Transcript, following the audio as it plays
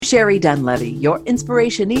Sherry Dunlevy, your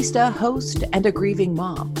inspirationista, host, and a grieving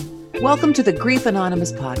mom. Welcome to the Grief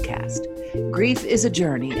Anonymous podcast. Grief is a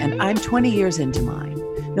journey, and I'm 20 years into mine.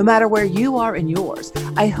 No matter where you are in yours,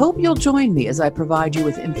 I hope you'll join me as I provide you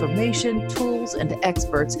with information, tools, and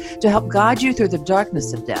experts to help guide you through the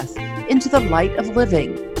darkness of death into the light of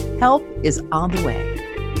living. Help is on the way.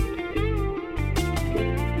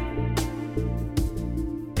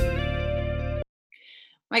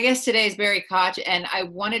 My guest today is Barry Koch, and I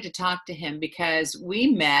wanted to talk to him because we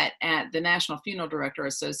met at the National Funeral Director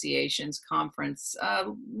Association's conference a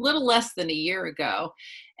little less than a year ago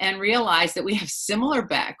and realized that we have similar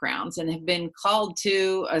backgrounds and have been called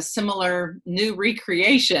to a similar new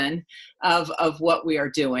recreation of what we are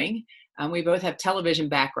doing. We both have television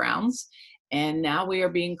backgrounds, and now we are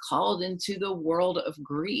being called into the world of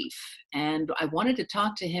grief. And I wanted to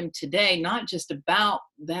talk to him today, not just about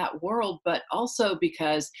that world, but also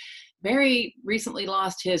because Barry recently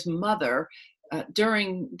lost his mother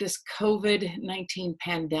during this COVID-19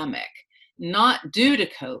 pandemic. Not due to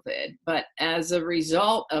COVID, but as a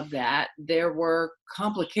result of that, there were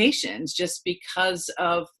complications just because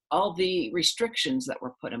of all the restrictions that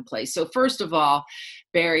were put in place. So first of all,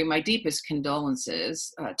 Barry, my deepest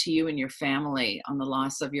condolences to you and your family on the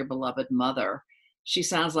loss of your beloved mother. She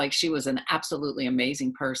sounds like she was an absolutely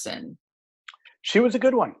amazing person. She was a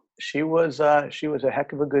good one. She was a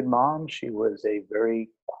heck of a good mom. She was a very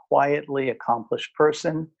quietly accomplished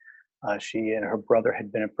person. She and her brother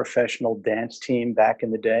had been a professional dance team back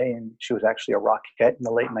in the day, and she was actually a Rockette in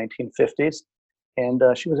the late 1950s. And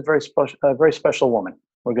she was a very special woman.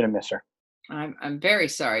 We're going to miss her. I'm very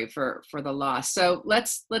sorry for the loss. So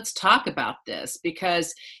let's talk about this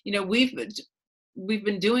because we've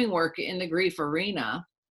been doing work in the grief arena,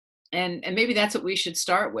 and maybe that's what we should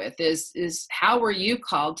start with is how were you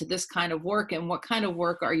called to this kind of work, and what kind of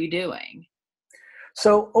work are you doing?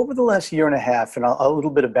 So over the last year and a half, and a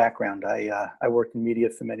little bit of background, I worked in media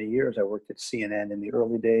for many years. I worked at CNN in the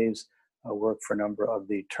early days. I worked for a number of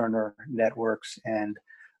the Turner networks, and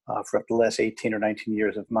for the last 18 or 19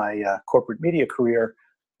 years of my corporate media career,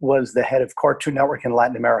 was the head of Cartoon Network in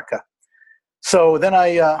Latin America. So then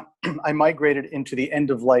I migrated into the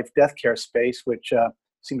end-of-life death care space, which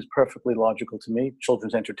seems perfectly logical to me,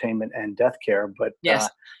 children's entertainment and death care, but yes.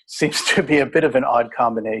 Seems to be a bit of an odd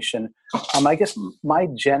combination. I guess my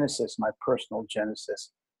personal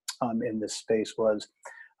genesis in this space was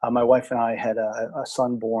my wife and I had a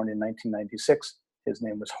son born in 1996. His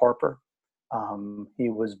name was Harper. He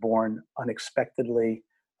was born unexpectedly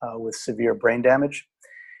with severe brain damage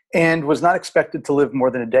and was not expected to live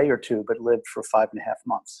more than a day or two, but lived for 5.5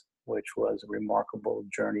 months, which was a remarkable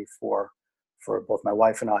journey for both my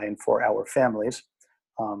wife and I and for our families.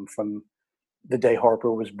 From the day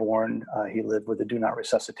Harper was born, he lived with a do not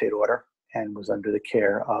resuscitate order and was under the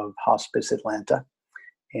care of Hospice Atlanta.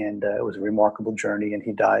 And it was a remarkable journey, and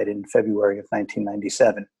he died in February of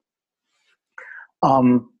 1997.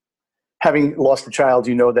 Having lost a child,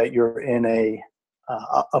 you know that you're in a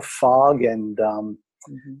fog, and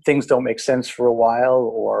things don't make sense for a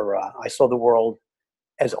while, or I saw the world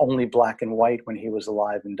as only black and white when he was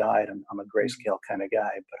alive and died. I'm a grayscale kind of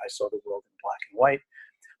guy, but I saw the world in black and white.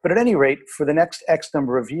 But at any rate, for the next X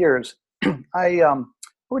number of years, I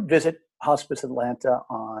would visit Hospice Atlanta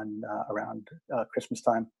on around Christmas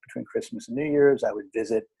time, between Christmas and New Year's. I would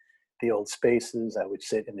visit the old spaces. I would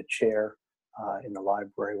sit in a chair in the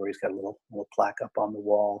library where he's got a little plaque up on the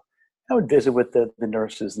wall. I would visit with the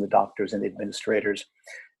nurses and the doctors and the administrators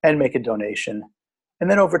and make a donation. And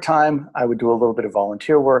then over time, I would do a little bit of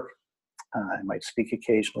volunteer work. I might speak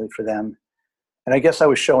occasionally for them. And I guess I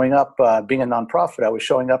was showing up, being a nonprofit, I was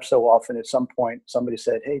showing up so often at some point, somebody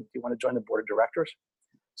said, "Hey, do you want to join the board of directors?"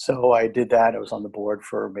 So I did that. I was on the board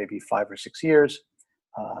for maybe 5 or 6 years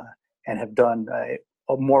and have done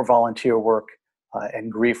more volunteer work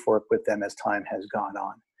and grief work with them as time has gone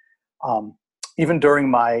on. Even during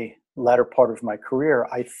my latter part of my career,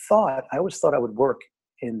 I always thought I would work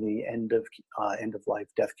in the end of life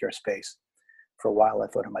death care space. For a while, I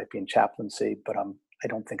thought I might be in chaplaincy, but I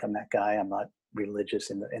don't think I'm that guy. I'm not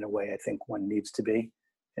religious in a way I think one needs to be,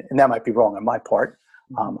 and that might be wrong on my part.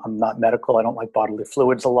 I'm not medical. I don't like bodily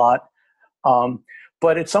fluids a lot.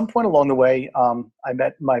 But at some point along the way, I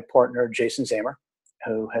met my partner, Jason Zamer,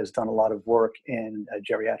 who has done a lot of work in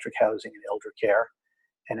geriatric housing and elder care,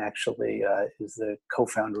 and actually is the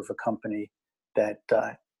co-founder of a company that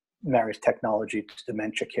marries technology to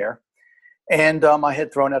dementia care. And I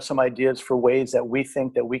had thrown out some ideas for ways that we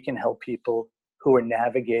think that we can help people who are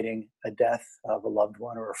navigating a death of a loved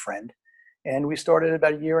one or a friend. And we started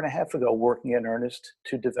about 1.5 years ago working in earnest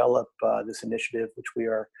to develop this initiative, which we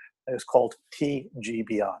are It was called TG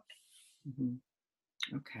Beyond.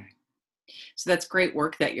 Mm-hmm. Okay. So that's great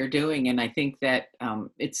work that you're doing. And I think that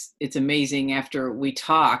it's amazing after we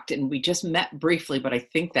talked and we just met briefly, but I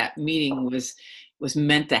think that meeting was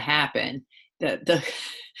meant to happen. The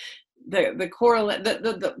correlate,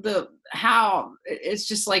 the how it's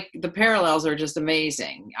just like the parallels are just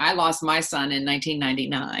amazing. I lost my son in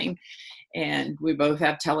 1999. And we both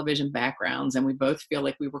have television backgrounds, and we both feel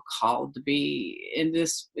like we were called to be in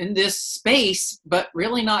this space, but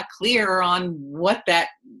really not clear on what that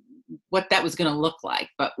was going to look like.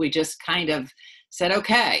 But we just kind of said,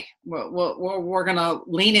 okay, we're going to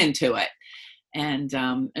lean into it and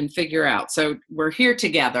figure out. So we're here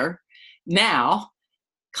together now,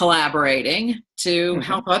 collaborating to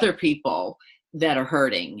help other people that are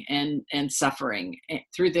hurting and suffering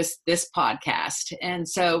through this podcast. And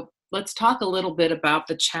so let's talk a little bit about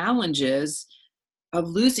the challenges of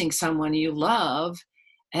losing someone you love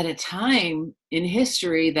at a time in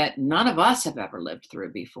history that none of us have ever lived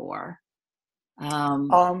through before.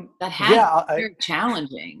 That had been very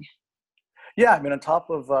challenging. Yeah, I mean, on top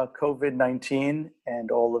of COVID-19 and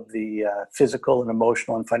all of the physical and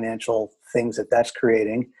emotional and financial things that's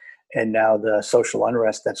creating, and now the social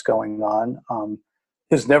unrest that's going on,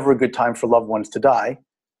 there's never a good time for loved ones to die.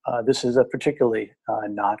 This is a particularly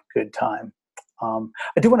not good time.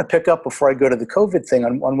 I do want to pick up before I go to the COVID thing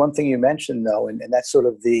on one thing you mentioned, though, and that's sort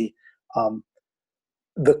of the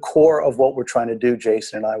core of what we're trying to do,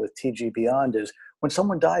 Jason and I, with TG Beyond, is when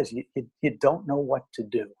someone dies, you don't know what to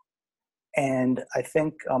do. And I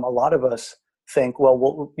think a lot of us think, well,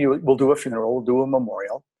 we'll do a funeral, we'll do a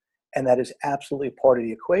memorial, and that is absolutely part of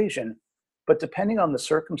the equation. But depending on the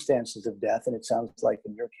circumstances of death, and it sounds like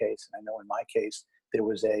in your case, and I know in my case, there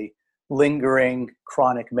was a lingering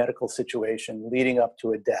chronic medical situation leading up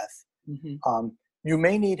to a death. Mm-hmm. You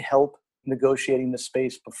may need help negotiating the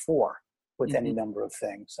space before with any number of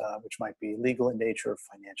things, which might be legal in nature,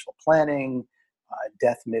 financial planning,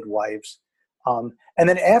 death midwives. And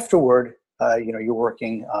then afterward, you're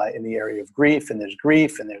working in the area of grief, and there's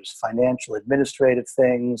financial administrative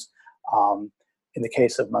things. In the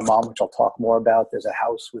case of my mom, which I'll talk more about, there's a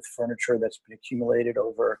house with furniture that's been accumulated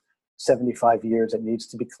over 75 years that needs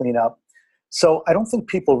to be cleaned up. So I don't think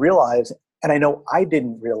people realize, and I know I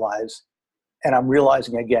didn't realize, and I'm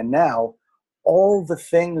realizing again now, all the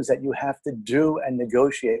things that you have to do and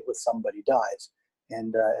negotiate with somebody dies.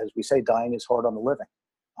 And as we say, dying is hard on the living.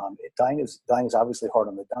 Dying is obviously hard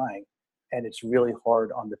on the dying, and it's really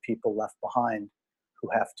hard on the people left behind who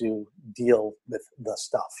have to deal with the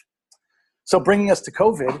stuff. So bringing us to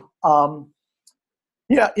COVID, I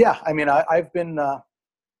mean, I've been,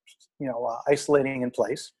 isolating in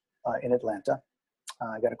place in Atlanta.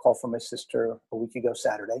 I got a call from my sister a week ago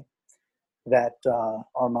Saturday that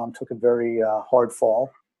our mom took a very hard fall.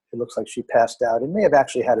 It looks like she passed out and may have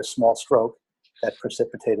actually had a small stroke that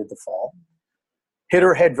precipitated the fall. Hit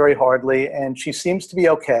her head very hardly, and she seems to be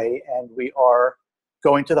okay, and we are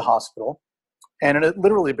going to the hospital. And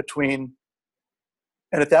literally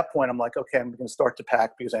and at that point, I'm like, okay, I'm going to start to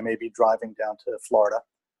pack because I may be driving down to Florida.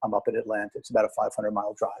 I'm up in Atlanta. It's about a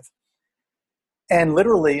 500-mile drive. And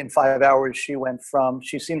literally in 5 hours, she went from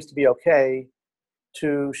she seems to be okay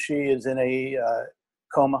to she is in a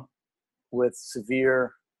coma with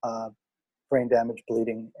severe brain damage,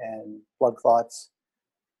 bleeding, and blood clots,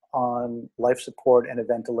 on life support and a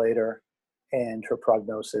ventilator, and her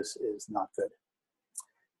prognosis is not good.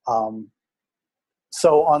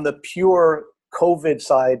 So on the pure COVID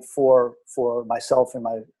side for myself and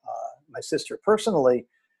my sister personally,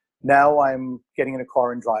 now I'm getting in a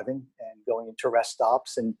car and driving and going into rest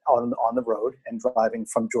stops and on the road and driving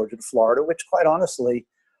from Georgia to Florida, which quite honestly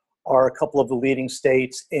are a couple of the leading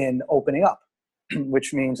states in opening up,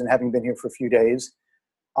 which means, and having been here for a few days,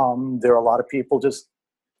 there are a lot of people just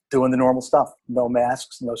doing the normal stuff, no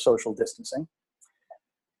masks, no social distancing.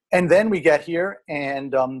 And then we get here,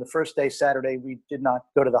 and the first day, Saturday, we did not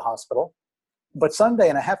go to the hospital. But Sunday,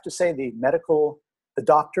 and I have to say the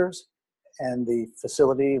doctors and the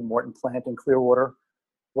facility, Morton Plant in Clearwater,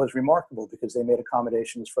 was remarkable because they made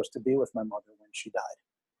accommodations for us to be with my mother when she died.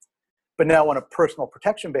 But now on a personal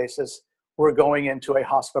protection basis, we're going into a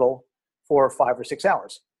hospital for 5 or 6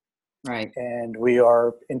 hours. Right. And we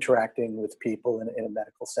are interacting with people in a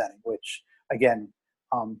medical setting, which, again,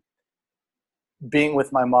 being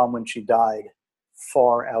with my mom when she died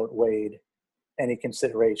far outweighed any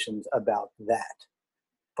considerations about that.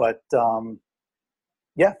 But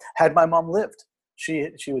had my mom lived, she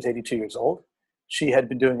was 82 years old. She had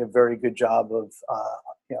been doing a very good job of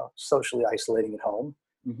socially isolating at home.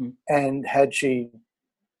 Mm-hmm. And had she,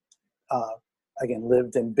 again,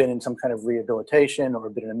 lived and been in some kind of rehabilitation or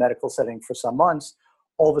been in a medical setting for some months,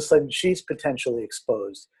 all of a sudden she's potentially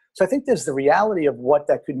exposed. So I think there's the reality of what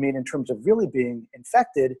that could mean in terms of really being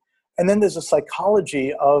infected. And then there's a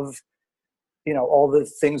psychology of, all the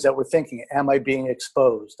things that we're thinking. Am I being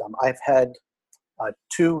exposed? I've had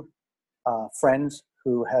two friends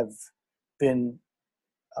who have been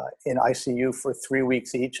in ICU for 3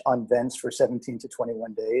 weeks each on vents for 17 to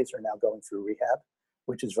 21 days, are now going through rehab,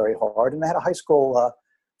 which is very hard. And I had a high school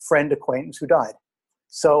friend acquaintance who died.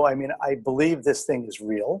 So, I believe this thing is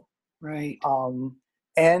real. Right.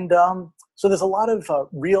 So there's a lot of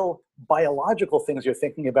real biological things you're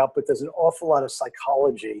thinking about, but there's an awful lot of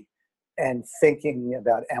psychology and thinking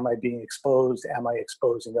about, am I being exposed? Am I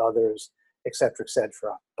exposing others, et cetera, et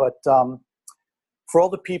cetera. But for all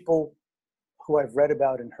the people who I've read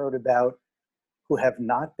about and heard about who have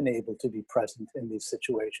not been able to be present in these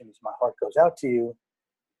situations, my heart goes out to you.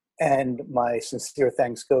 And my sincere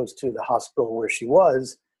thanks goes to the hospital where she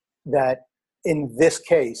was, that in this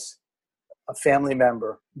case, a family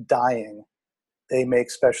member dying, they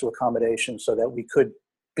make special accommodations so that we could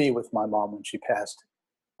be with my mom when she passed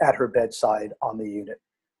at her bedside on the unit.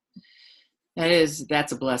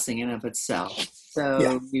 That's a blessing in of itself. So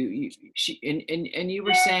yeah. You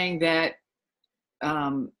were saying that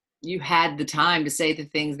you had the time to say the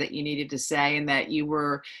things that you needed to say, and that you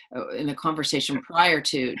were in the conversation prior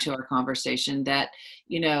to our conversation that,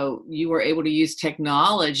 you were able to use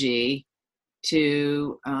technology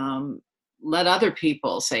to let other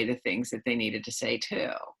people say the things that they needed to say too.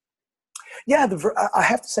 Yeah, I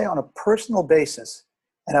have to say, on a personal basis,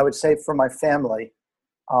 and I would say for my family,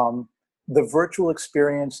 the virtual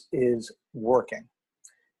experience is working,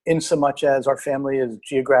 in so much as our family is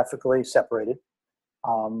geographically separated.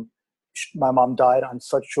 My mom died on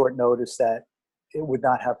such short notice that it would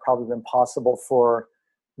not have probably been possible for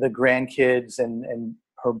the grandkids and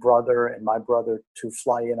her brother and my brother to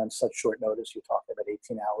fly in on such short notice. You're talking about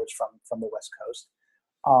 18 hours from the West Coast.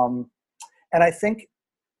 And I think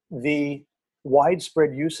the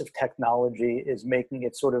widespread use of technology is making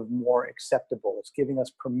it sort of more acceptable. It's giving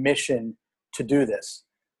us permission to do this.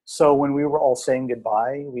 So when we were all saying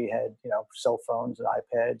goodbye, we had, cell phones and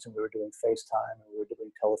iPads, and we were doing FaceTime, and we were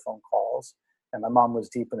doing telephone calls. And my mom was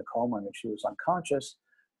deep in a coma, and she was unconscious,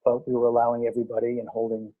 but we were allowing everybody and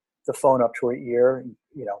holding the phone up to her ear,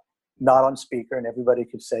 not on speaker, and everybody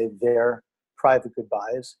could say their private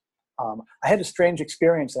goodbyes. I had a strange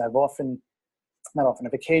experience, and I've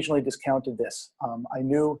occasionally discounted this. I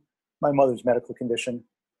knew my mother's medical condition.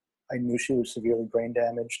 I knew she was severely brain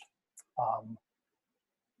damaged.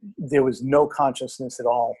 There was no consciousness at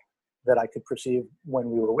all that I could perceive when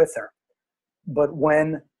we were with her. But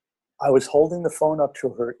when I was holding the phone up to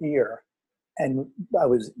her ear and I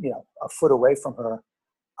was, a foot away from her,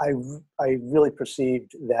 I really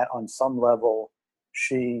perceived that on some level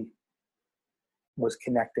she was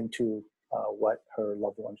connecting to what her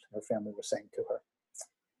loved ones and her family were saying to her.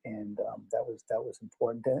 And that was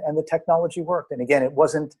important. And the technology worked. And again, it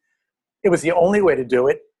was the only way to do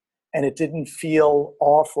it. And it didn't feel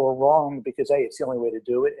off or wrong because A, it's the only way to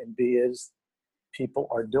do it, and B is people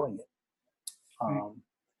are doing it.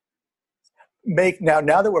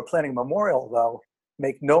 Now that we're planning a memorial, though,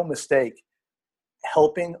 make no mistake,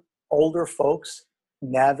 helping older folks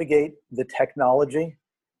navigate the technology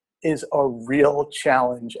is a real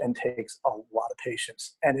challenge and takes a lot of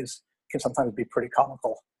patience, and can sometimes be pretty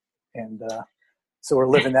comical. And so we're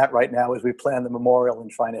living that right now as we plan the memorial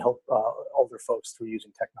and trying to help older folks through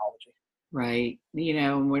using technology. Right.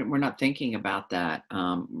 We're not thinking about that.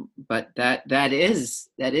 But that is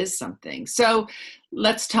something. So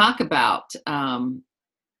let's talk about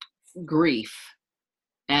grief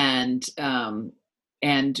and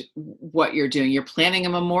what you're doing. You're planning a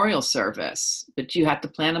memorial service, but you have to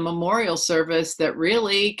plan a memorial service that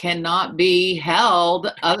really cannot be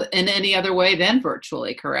held in any other way than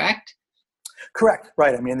virtually, correct? Correct.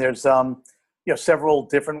 Right. There's several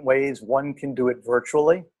different ways one can do it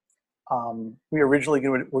virtually. We originally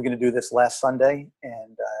were going to do this last Sunday,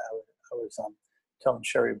 and I was telling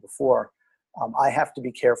Sherry before, I have to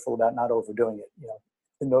be careful about not overdoing it.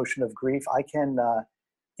 The notion of grief, I can,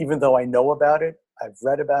 even though I know about it, I've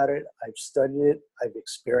read about it, I've studied it, I've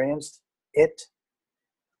experienced it,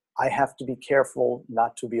 I have to be careful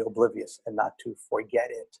not to be oblivious and not to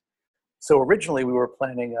forget it. So originally we were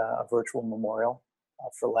planning a virtual memorial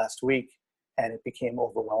for last week, and it became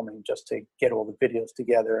overwhelming just to get all the videos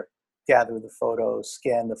together, gather the photos,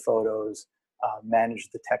 scan the photos, manage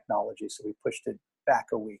the technology. So we pushed it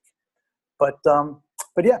back a week. But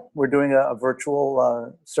yeah, we're doing a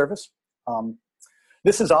virtual service.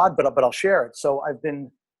 This is odd, but I'll share it. So I've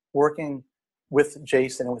been working with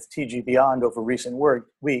Jason and with TG Beyond over recent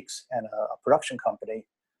weeks and a production company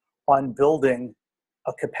on building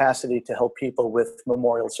a capacity to help people with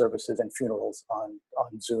memorial services and funerals on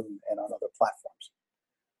Zoom and on other platforms.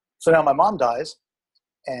 So now my mom dies,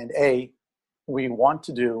 and we want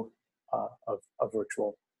to do a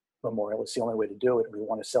virtual memorial. It's the only way to do it. We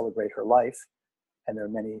want to celebrate her life, and there are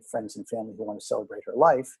many friends and family who want to celebrate her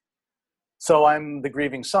life. So I'm the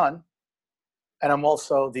grieving son, and I'm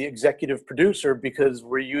also the executive producer because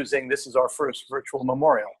this is our first virtual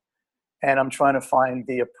memorial. And I'm trying to find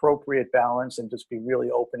the appropriate balance and just be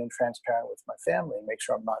really open and transparent with my family and make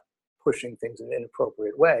sure I'm not pushing things in an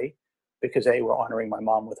inappropriate way because A, we're honoring my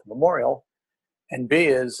mom with a memorial, and B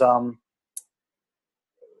is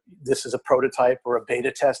this is a prototype or a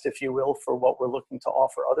beta test, if you will, for what we're looking to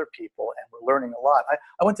offer other people, and we're learning a lot.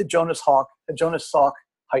 I went to Jonas Salk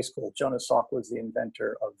High School. Jonas Salk was the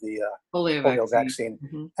inventor of the polio vaccine.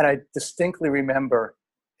 Mm-hmm. And I distinctly remember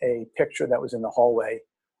a picture that was in the hallway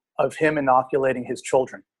of him inoculating his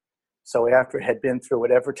children. So after it had been through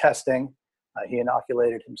whatever testing, he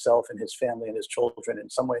inoculated himself and his family and his children. In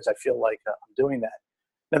some ways, I feel like I'm doing that.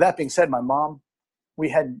 Now, that being said, my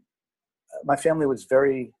family was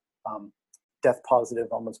very death positive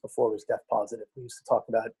almost before it was death positive. We used to talk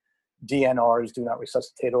about DNRs, do not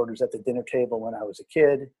resuscitate orders, at the dinner table when I was a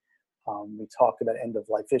kid. We talked about end of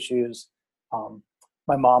life issues.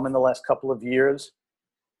 My mom in the last couple of years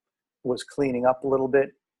was cleaning up a little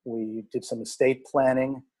bit. We did some estate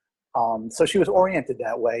planning. So she was oriented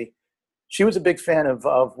that way. She was a big fan of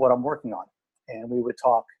what I'm working on. And we would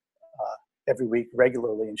talk every week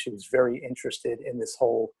regularly. And she was very interested in this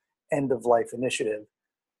whole end of life initiative.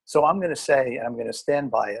 So I'm going to say, and I'm going to stand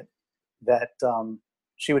by it, that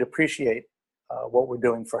she would appreciate what we're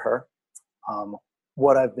doing for her.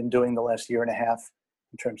 What I've been doing the last year and a half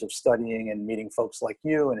in terms of studying and meeting folks like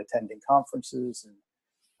you and attending conferences and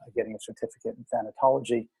getting a certificate in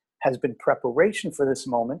thanatology has been preparation for this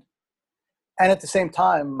moment. And at the same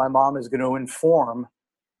time, my mom is going to inform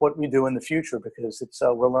what we do in the future because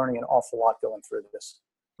we're learning an awful lot going through this.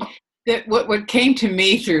 What came to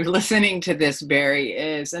me through listening to this, Barry,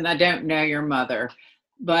 is, and I don't know your mother,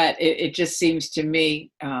 but it just seems to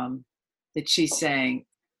me that she's saying,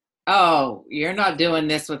 oh, you're not doing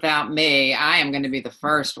this without me. I am going to be the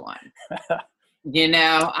first one.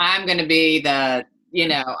 I'm going to be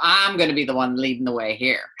I'm going to be the one leading the way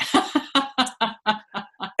here.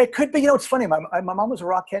 It could be, it's funny. My mom was a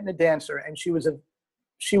rockette and a dancer, and she was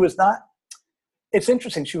not, it's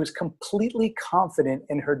interesting. She was completely confident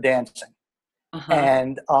in her dancing. Uh-huh.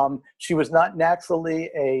 And she was not naturally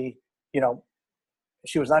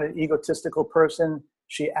she was not an egotistical person.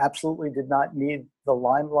 She absolutely did not need the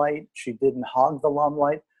limelight. She didn't hog the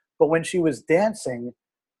limelight. But when she was dancing,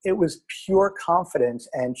 it was pure confidence,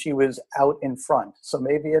 and she was out in front. So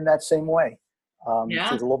maybe in that same way, she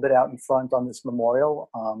was a little bit out in front on this memorial.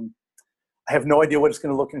 I have no idea what it's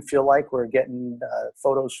going to look and feel like. We're getting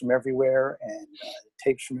photos from everywhere and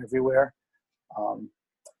tapes from everywhere.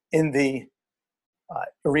 In the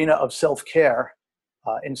arena of self-care,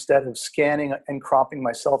 instead of scanning and cropping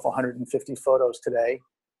myself 150 photos today,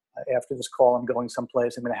 after this call, I'm going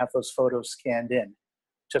someplace, I'm going to have those photos scanned in,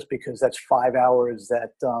 just because that's 5 hours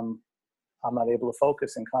that I'm not able to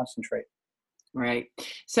focus and concentrate. Right.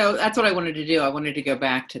 So that's what I wanted to do. I wanted to go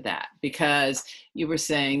back to that because you were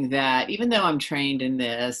saying that even though I'm trained in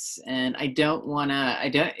this and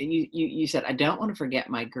you said, I don't want to forget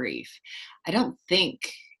my grief. I don't think,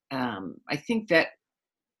 I think that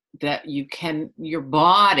your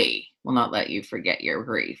body will not let you forget your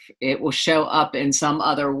grief. It will show up in some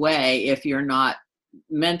other way. If you're not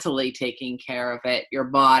mentally taking care of it, your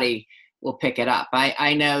body will pick it up.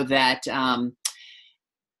 I know that,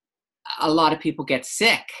 a lot of people get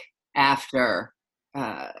sick after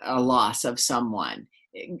a loss of someone.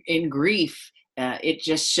 In grief, it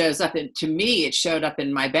just shows up. And to me, it showed up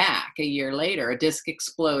in my back a year later. A disc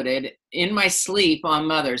exploded in my sleep on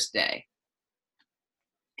Mother's Day.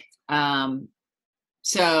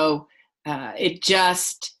 So it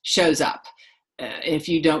just shows up if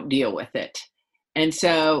you don't deal with it. And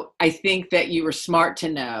so I think that you were smart to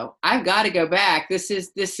know, I've got to go back. This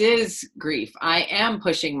is grief. I am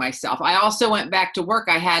pushing myself. I also went back to work.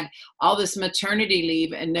 I had all this maternity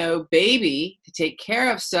leave and no baby to take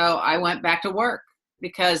care of. So I went back to work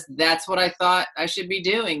because that's what I thought I should be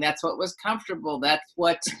doing. That's what was comfortable. That's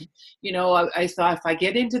what, I thought if I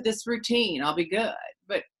get into this routine, I'll be good.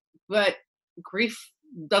 But grief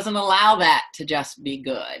doesn't allow that to just be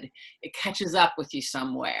good. It catches up with you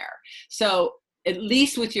somewhere. So at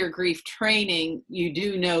least with your grief training, you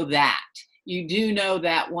do know that you do know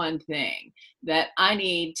that one thing, that I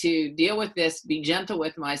need to deal with this, be gentle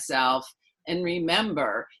with myself, and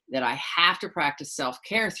remember that I have to practice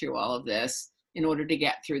self-care through all of this in order to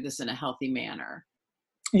get through this in a healthy manner.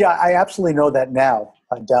 Yeah, I absolutely know that now,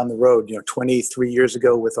 down the road, 23 years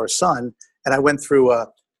ago with our son. And I went through a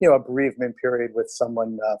bereavement period with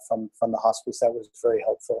someone from the hospice that was very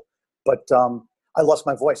helpful. But I lost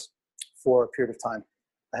my voice for a period of time.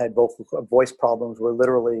 I had voice problems where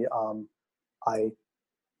literally I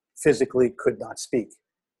physically could not speak.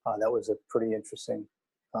 That was a pretty interesting,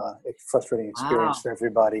 frustrating experience for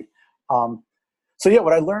everybody. So yeah,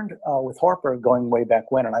 what I learned with Harper going way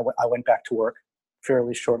back when, and I went back to work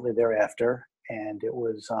fairly shortly thereafter, and it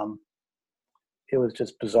was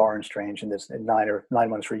just bizarre and strange. And this 9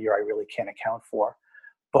 months or a year, I really can't account for.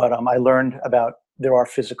 But I learned about there are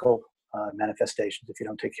physical manifestations if you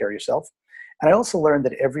don't take care of yourself. And I also learned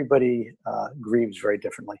that everybody grieves very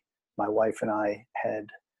differently. My wife and I had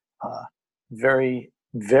very,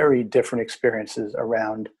 very different experiences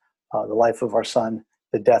around the life of our son,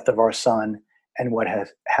 the death of our son, and what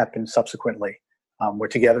has happened subsequently. We're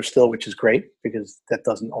together still, which is great because that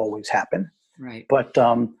doesn't always happen. Right. But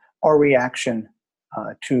our reaction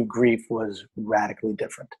to grief was radically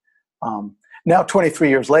different. Now, 23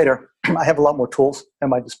 years later, I have a lot more tools at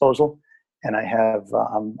my disposal, and I have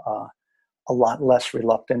a lot less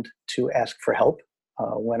reluctant to ask for help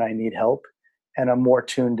when I need help, and I'm more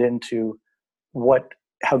tuned into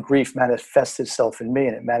how grief manifests itself in me,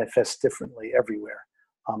 and it manifests differently everywhere.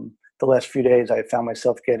 The last few days, I found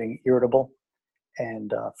myself getting irritable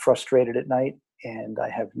and frustrated at night, and I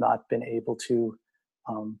have not been able to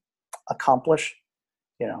accomplish,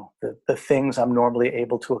 the things I'm normally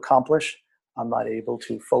able to accomplish. I'm not able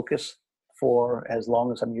to focus for as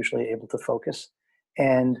long as I'm usually able to focus.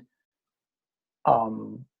 And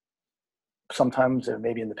sometimes,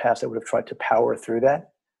 maybe in the past, I would have tried to power through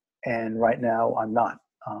that. And right now, I'm not.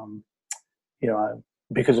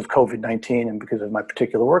 Because of COVID-19 and because of my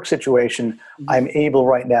particular work situation, I'm able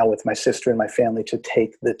right now with my sister and my family to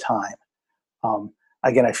take the time.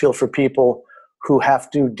 Again, I feel for people who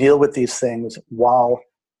have to deal with these things while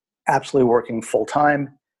absolutely working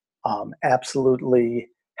full-time, absolutely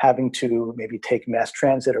having to maybe take mass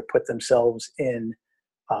transit or put themselves in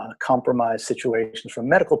compromised situations from a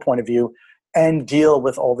medical point of view, and deal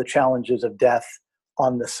with all the challenges of death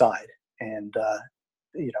on the side. And,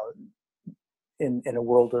 in a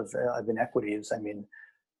world of inequities,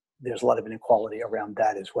 there's a lot of inequality around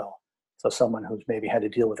that as well. So someone who's maybe had to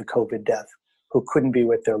deal with a COVID death, who couldn't be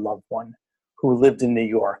with their loved one, who lived in New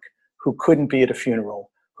York, who couldn't be at a funeral,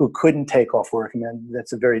 who couldn't take off work,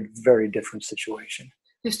 that's a very, very different situation.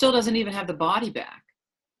 Who still doesn't even have the body back,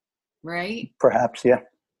 right? Perhaps, yeah.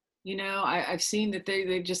 I've seen that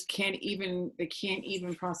they just can't even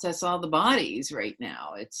process all the bodies right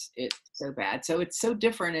now. It's so bad. So it's so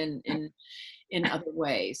different in other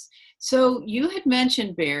ways. So you had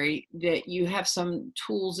mentioned, Barry, that you have some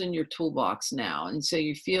tools in your toolbox now, and so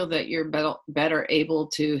you feel that you're better able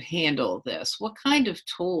to handle this. What kind of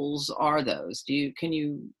tools are those? Can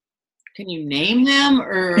you name them?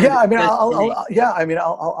 Or yeah,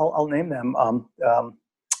 I'll name them.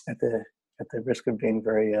 At the risk of being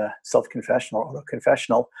very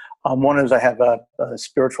self-confessional, one is I have a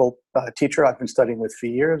spiritual teacher I've been studying with for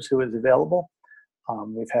years who is available.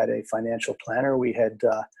 We've had a financial planner. We had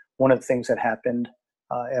one of the things that happened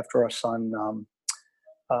after our son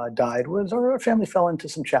died was our family fell into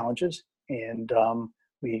some challenges, and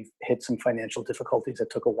we hit some financial difficulties that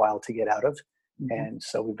took a while to get out of. And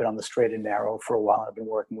so we've been on the straight and narrow for a while. I've been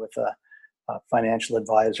working with a financial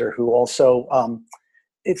advisor who also,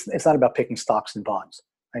 it's not about picking stocks and bonds.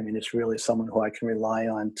 It's really someone who I can rely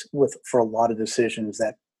on for a lot of decisions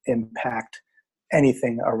that impact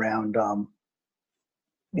anything around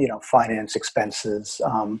finance, expenses,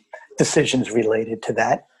 decisions related to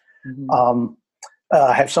that.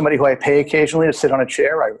 I have somebody who I pay occasionally to sit on a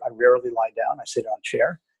chair. I rarely lie down. I sit on a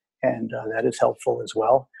chair, and that is helpful as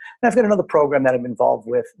well. And I've got another program that I'm involved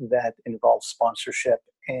with that involves sponsorship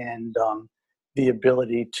and the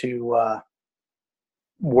ability to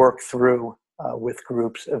work through with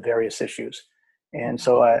groups of various issues. And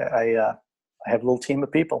so I have a little team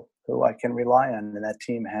of people who I can rely on, and that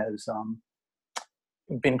team has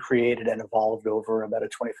been created and evolved over about a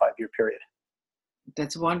 25-year period.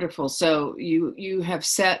 That's wonderful. So you have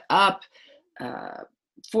set up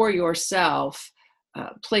for yourself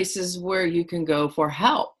places where you can go for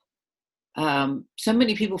help. So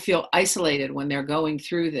many people feel isolated when they're going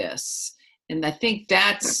through this, and I think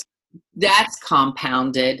that's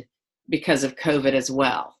compounded because of COVID as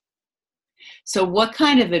well. So what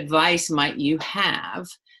kind of advice might you have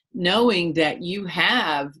knowing that you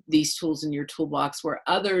have these tools in your toolbox where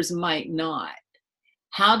others might not,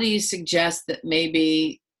 how do you suggest that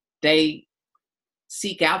maybe they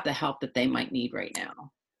seek out the help that they might need right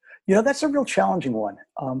now? That's a real challenging one.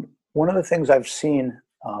 One of the things I've seen,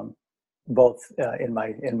 both in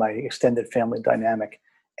my extended family dynamic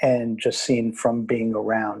and just seen from being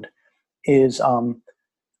around, is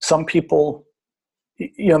some people,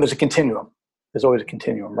 there's a continuum. There's always a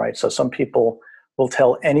continuum, right? So some people will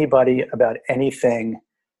tell anybody about anything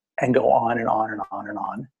and go on and on and on and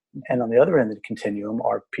on. And on the other end of the continuum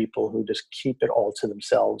are people who just keep it all to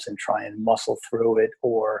themselves and try and muscle through it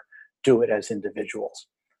or do it as individuals.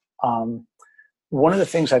 One of the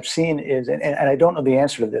things I've seen is, and I don't know the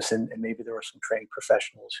answer to this, and maybe there are some trained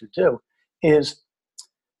professionals who do, is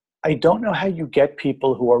I don't know how you get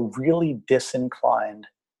people who are really disinclined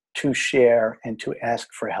to share and to ask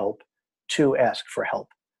for help.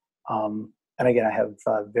 And again, I have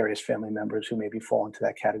various family members who maybe fall into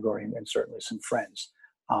that category, and certainly some friends.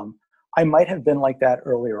 I might have been like that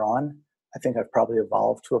earlier on. I think I've probably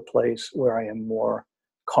evolved to a place where I am more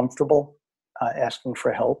comfortable asking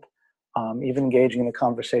for help, even engaging in a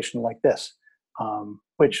conversation like this,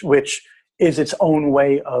 which is its own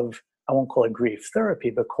way of, I won't call it grief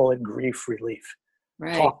therapy, but call it grief relief.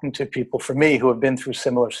 Right. Talking to people, for me, who have been through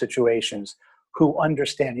similar situations, who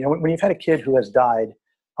understand. When you've had a kid who has died,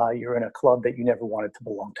 you're in a club that you never wanted to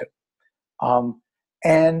belong to.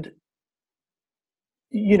 And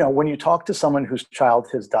when you talk to someone whose child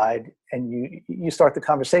has died and you start the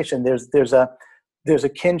conversation, there's a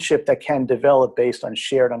kinship that can develop based on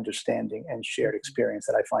shared understanding and shared experience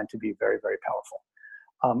that I find to be very, very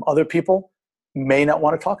powerful. Other people may not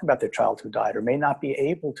want to talk about their child who died, or may not be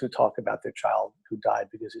able to talk about their child who died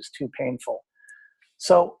because it's too painful.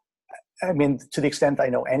 So, I mean, to the extent I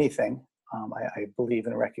know anything, I believe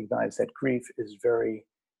and recognize that grief is very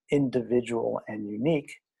individual and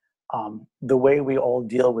unique. The way we all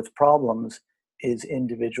deal with problems is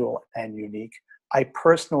individual and unique. I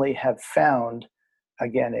personally have found,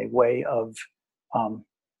 again, a way of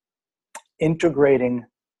integrating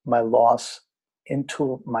my loss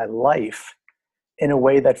into my life in a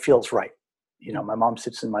way that feels right. My mom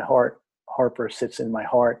sits in my heart. Harper sits in my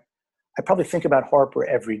heart. I probably think about Harper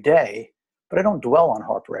every day, but I don't dwell on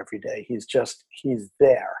Harper every day. He's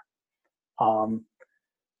there.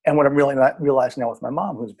 And what I'm really not realizing now with my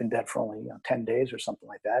mom, who's been dead for only 10 days or something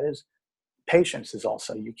like that, is patience is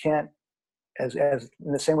also, you can't, as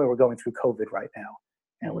in the same way we're going through COVID right now,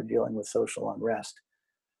 and we're dealing with social unrest,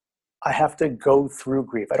 I have to go through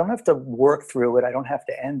grief. I don't have to work through it. I don't have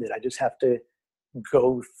to end it. I just have to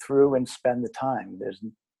go through and spend the time.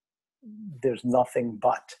 There's nothing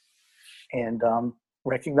but. And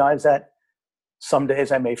recognize that some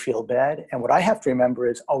days I may feel bad. And what I have to remember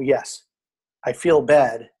is, oh yes, I feel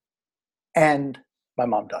bad and my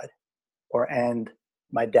mom died, and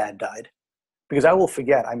my dad died. Because I will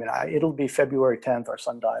forget. I mean, it'll be February 10th. Our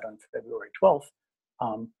son died on February 12th.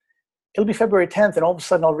 It'll be February 10th, and all of a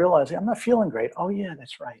sudden I'll realize I'm not feeling great. Oh yeah,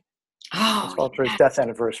 that's right. It's Harper's death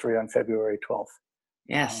anniversary on February 12th.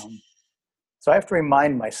 Yes. So I have to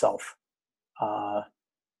remind myself.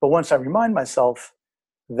 But once I remind myself,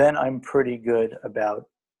 then I'm pretty good about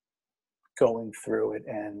going through it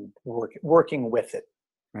and working with it.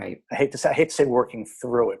 Right. I hate to say working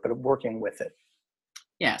through it, but working with it.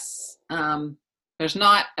 Yes. There's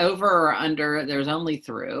not over or under, there's only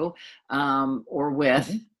through, or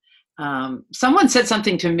with. Mm-hmm. Someone said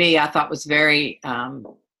something to me I thought was very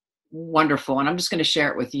wonderful, and I'm just going to share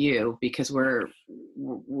it with you because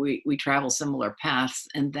we travel similar paths,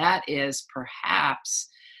 and that is perhaps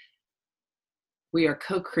we are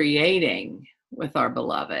co-creating with our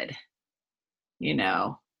beloved,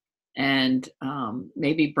 and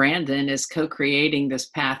maybe Brandon is co-creating this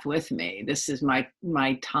path with me. This is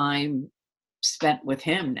my time spent with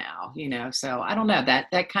him now, so I don't know,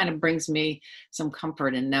 that kind of brings me some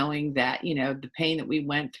comfort in knowing that, the pain that we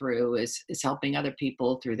went through is helping other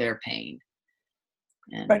people through their pain.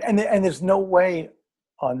 Right. And there's no way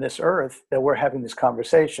on this earth that we're having this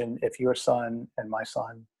conversation if your son and my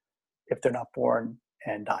son, if they're not born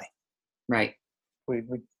and die. Right. We'd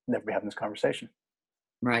never be having this conversation.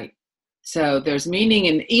 Right. So there's meaning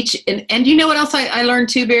in each, and you know what else I learned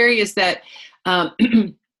too, Barry, is that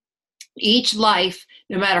each life,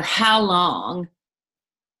 no matter how long,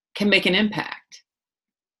 can make an impact.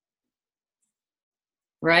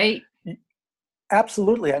 Right?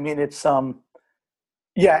 Absolutely. I mean, it's, and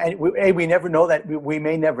we never know that, we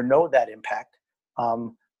may never know that impact.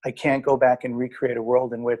 I can't go back and recreate a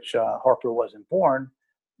world in which Harper wasn't born,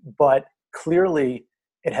 but clearly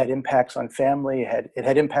it had impacts on family. It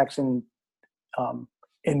had impacts in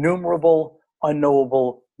innumerable,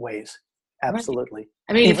 unknowable ways. Absolutely. Right.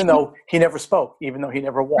 I mean, even though he never spoke, even though he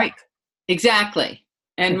never walked. Right. Exactly.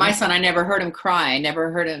 And my son, I never heard him cry. I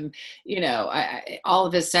never heard him, all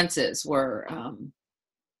of his senses were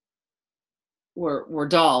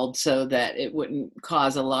dulled so that it wouldn't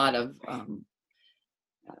cause a lot of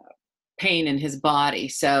pain in his body.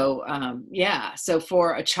 So, so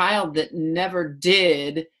for a child that never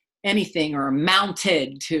did anything or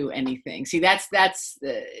amounted to anything, see,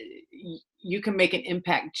 you can make an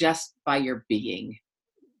impact just by your being.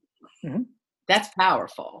 Mm-hmm. That's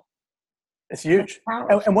powerful. It's huge.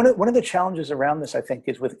 And one of the challenges around this, I think,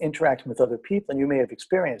 is with interacting with other people, and you may have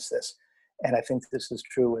experienced this, and I think this is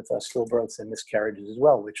true with stillbirths and miscarriages as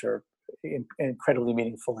well, which are incredibly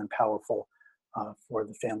meaningful and powerful for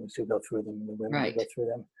the families who go through them and the women who go through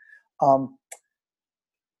them.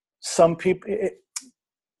 Some people,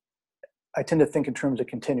 I tend to think in terms of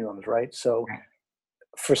continuums, right? So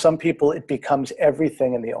for some people, it becomes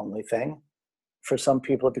everything and the only thing. For some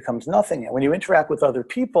people, it becomes nothing. And when you interact with other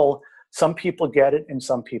people, some people get it and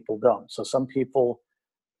some people don't. So some people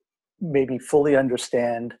maybe fully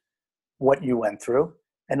understand what you went through,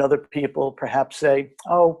 and other people perhaps say,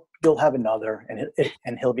 "Oh, you'll have another,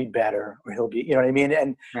 and he'll be better, or he'll be," you know what I mean?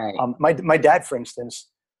 And my dad, for instance,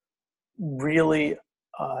 really,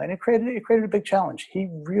 and it created a big challenge. He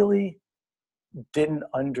really didn't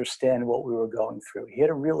understand what we were going through. He had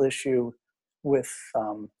a real issue with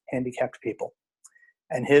handicapped people,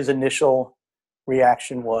 and his initial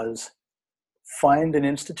reaction was find an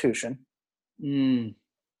institution,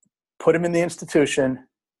 put him in the institution,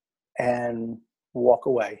 and walk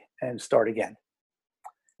away and start again.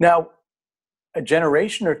 Now, a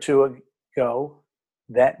generation or two ago,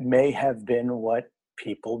 that may have been what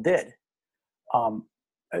people did.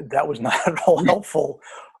 That was not at all helpful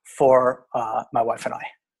for my wife and I.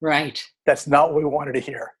 Right. That's not what we wanted to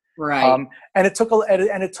hear. Right. And it took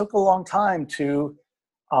a long time to.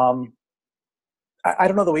 I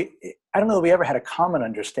don't know that we ever had a common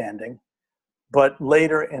understanding, but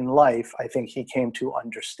later in life, I think he came to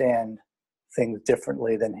understand things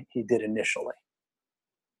differently than he did initially.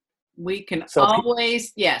 We can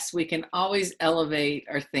always elevate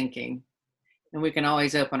our thinking, and we can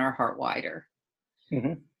always open our heart wider.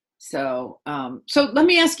 Mm-hmm. So let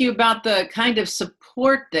me ask you about the kind of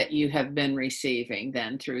support that you have been receiving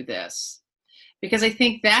then through this, because I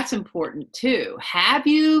think that's important too. Have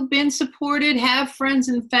you been supported? Have friends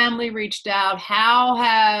and family reached out? How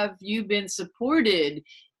have you been supported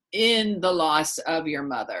in the loss of your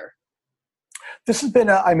mother? This has been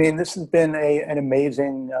an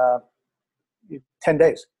amazing 10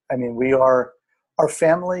 days. I mean, our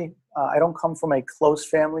family, I don't come from a close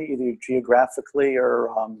family, either geographically or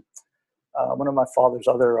one of my father's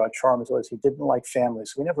other charms was he didn't like family.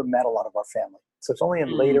 So we never met a lot of our family. So it's only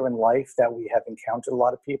later in life that we have encountered a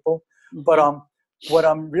lot of people. Mm-hmm. But what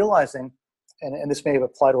I'm realizing, and this may have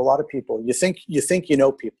applied to a lot of people, you think you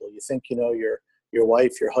know people. You think you know your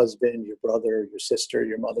wife, your husband, your brother, your sister,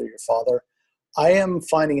 your mother, your father. I am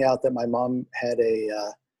finding out that my mom had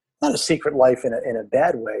not a secret life in a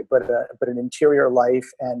bad way, but an interior life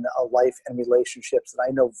and a life and relationships that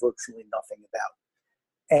I know virtually nothing about,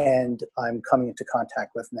 and I'm coming into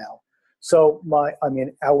contact with now. So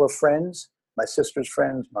our friends, my sister's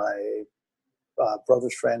friends, my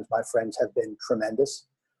brother's friends, my friends have been tremendous.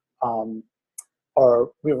 We're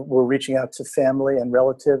reaching out to family and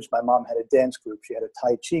relatives. My mom had a dance group. She had a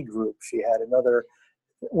Tai Chi group. She had another.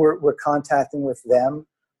 We're contacting with them.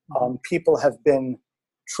 People have been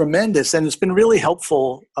tremendous, and it's been really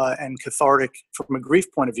helpful and cathartic from a grief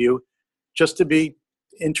point of view, just to be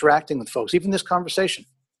interacting with folks. Even this conversation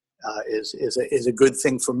is a good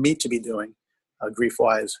thing for me to be doing,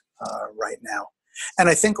 grief-wise, right now. And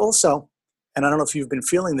I think also, and I don't know if you've been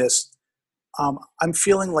feeling this, I'm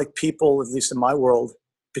feeling like people, at least in my world,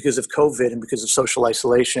 because of COVID and because of social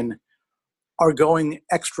isolation, are going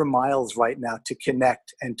extra miles right now to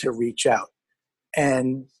connect and to reach out.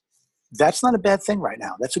 And that's not a bad thing right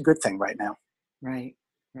now. That's a good thing right now. Right.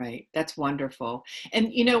 That's wonderful.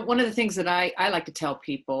 And, one of the things that I like to tell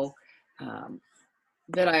people and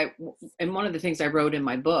one of the things I wrote in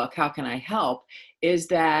my book, How Can I Help, is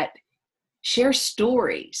that share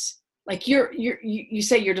stories. Like you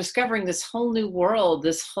say you're discovering this whole new world,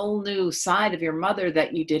 this whole new side of your mother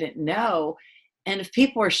that you didn't know. And if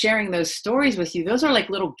people are sharing those stories with you, those are like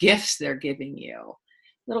little gifts they're giving you,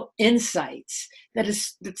 little insights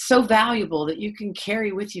that's so valuable that you can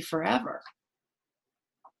carry with you forever.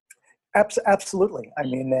 Absolutely. I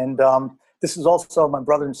mean, and this is also, my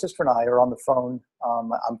brother and sister and I are on the phone.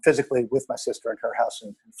 I'm physically with my sister in her house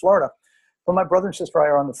in Florida. But my brother and sister and I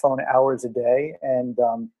are on the phone hours a day, and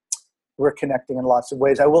we're connecting in lots of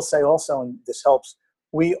ways. I will say also, and this helps,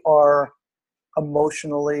 we are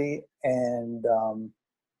emotionally and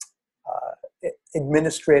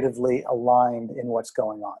administratively aligned in what's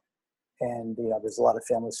going on. And there's a lot of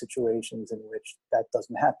family situations in which that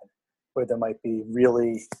doesn't happen, where there might be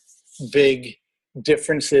really big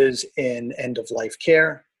differences in end-of-life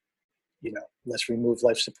care. Let's remove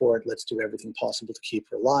life support. Let's do everything possible to keep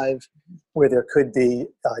her alive. Where there could be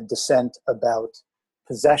dissent about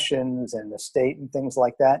possessions and estate and things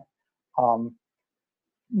like that.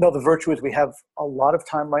 No, the virtue is we have a lot of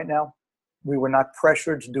time right now. We were not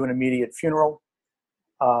pressured to do an immediate funeral.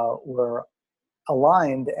 We're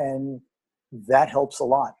aligned, and that helps a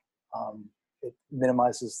lot. It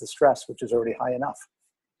minimizes the stress, which is already high enough.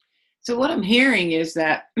 So what I'm hearing is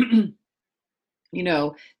that,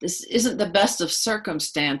 this isn't the best of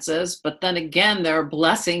circumstances, but then again, there are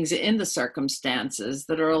blessings in the circumstances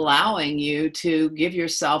that are allowing you to give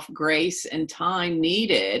yourself grace and time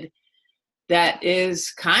needed. That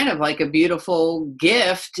is kind of like a beautiful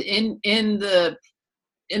gift in the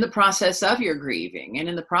process of your grieving and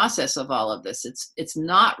in the process of all of this. It's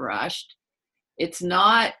not rushed. It's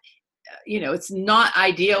not, it's not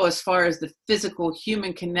ideal as far as the physical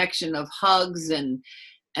human connection of hugs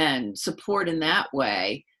and support in that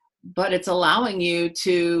way, but it's allowing you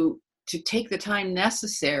to take the time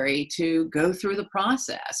necessary to go through the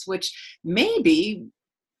process, which maybe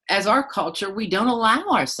as our culture, we don't allow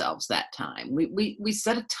ourselves that time. We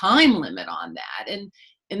set a time limit on that. And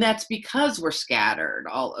that's because we're scattered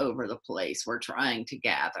all over the place. We're trying to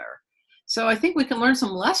gather. So I think we can learn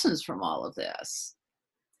some lessons from all of this.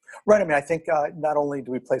 Right. I mean, I think not only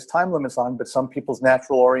do we place time limits on, but some people's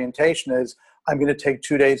natural orientation is, I'm going to take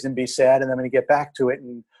 2 days and be sad, and I'm going to get back to it,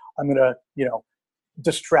 and I'm going to,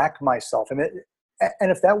 distract myself. And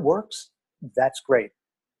if that works, that's great.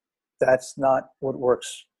 That's not what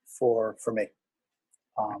works for me.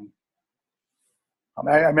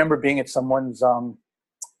 I remember being at someone's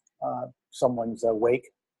wake,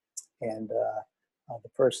 and the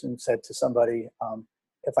person said to somebody,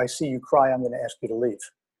 if I see you cry, I'm going to ask you to leave.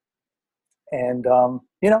 And,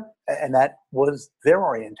 and that was their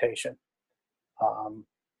orientation. I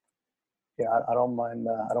don't mind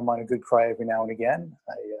a good cry every now and again.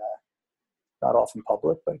 Not often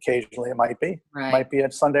public, but occasionally it might be. Right. It might be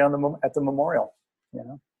at Sunday at the memorial,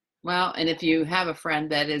 Well, and if you have a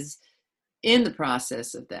friend that is in the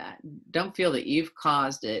process of that, don't feel that you've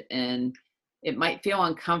caused it, and it might feel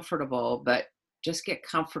uncomfortable, but just get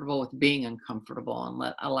comfortable with being uncomfortable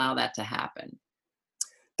and allow that to happen.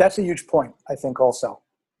 That's a huge point, I think, also.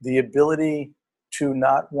 The ability to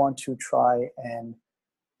not want to try and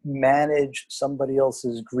manage somebody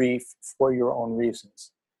else's grief for your own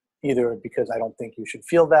reasons, either because I don't think you should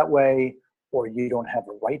feel that way, or you don't have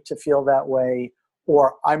a right to feel that way,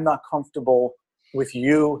 or I'm not comfortable with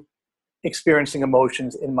you experiencing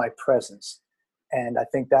emotions in my presence. And I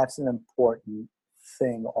think that's an important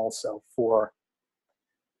thing also for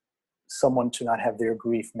someone to not have their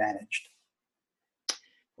grief managed.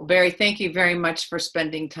 Well, Barry, thank you very much for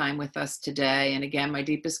spending time with us today. And again, my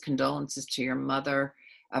deepest condolences to your mother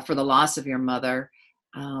for the loss of your mother.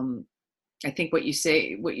 I think what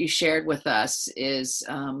you shared with us is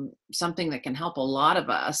something that can help a lot of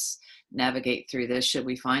us navigate through this should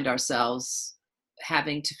we find ourselves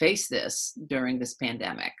having to face this during this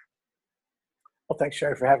pandemic. Well, thanks,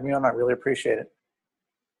 Sherry, for having me on. I really appreciate it.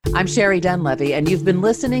 I'm Sherry Dunlevy, and you've been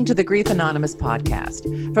listening to the Grief Anonymous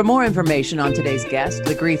podcast. For more information on today's guest,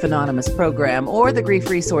 the Grief Anonymous program, or the Grief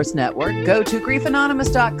Resource Network, go to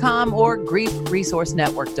griefanonymous.com or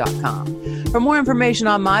griefresourcenetwork.com. For more information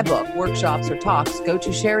on my book, workshops, or talks, go to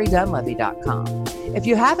sherrydunlevy.com. If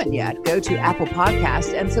you haven't yet, go to Apple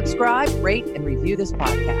Podcasts and subscribe, rate, and review this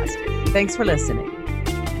podcast. Thanks for listening.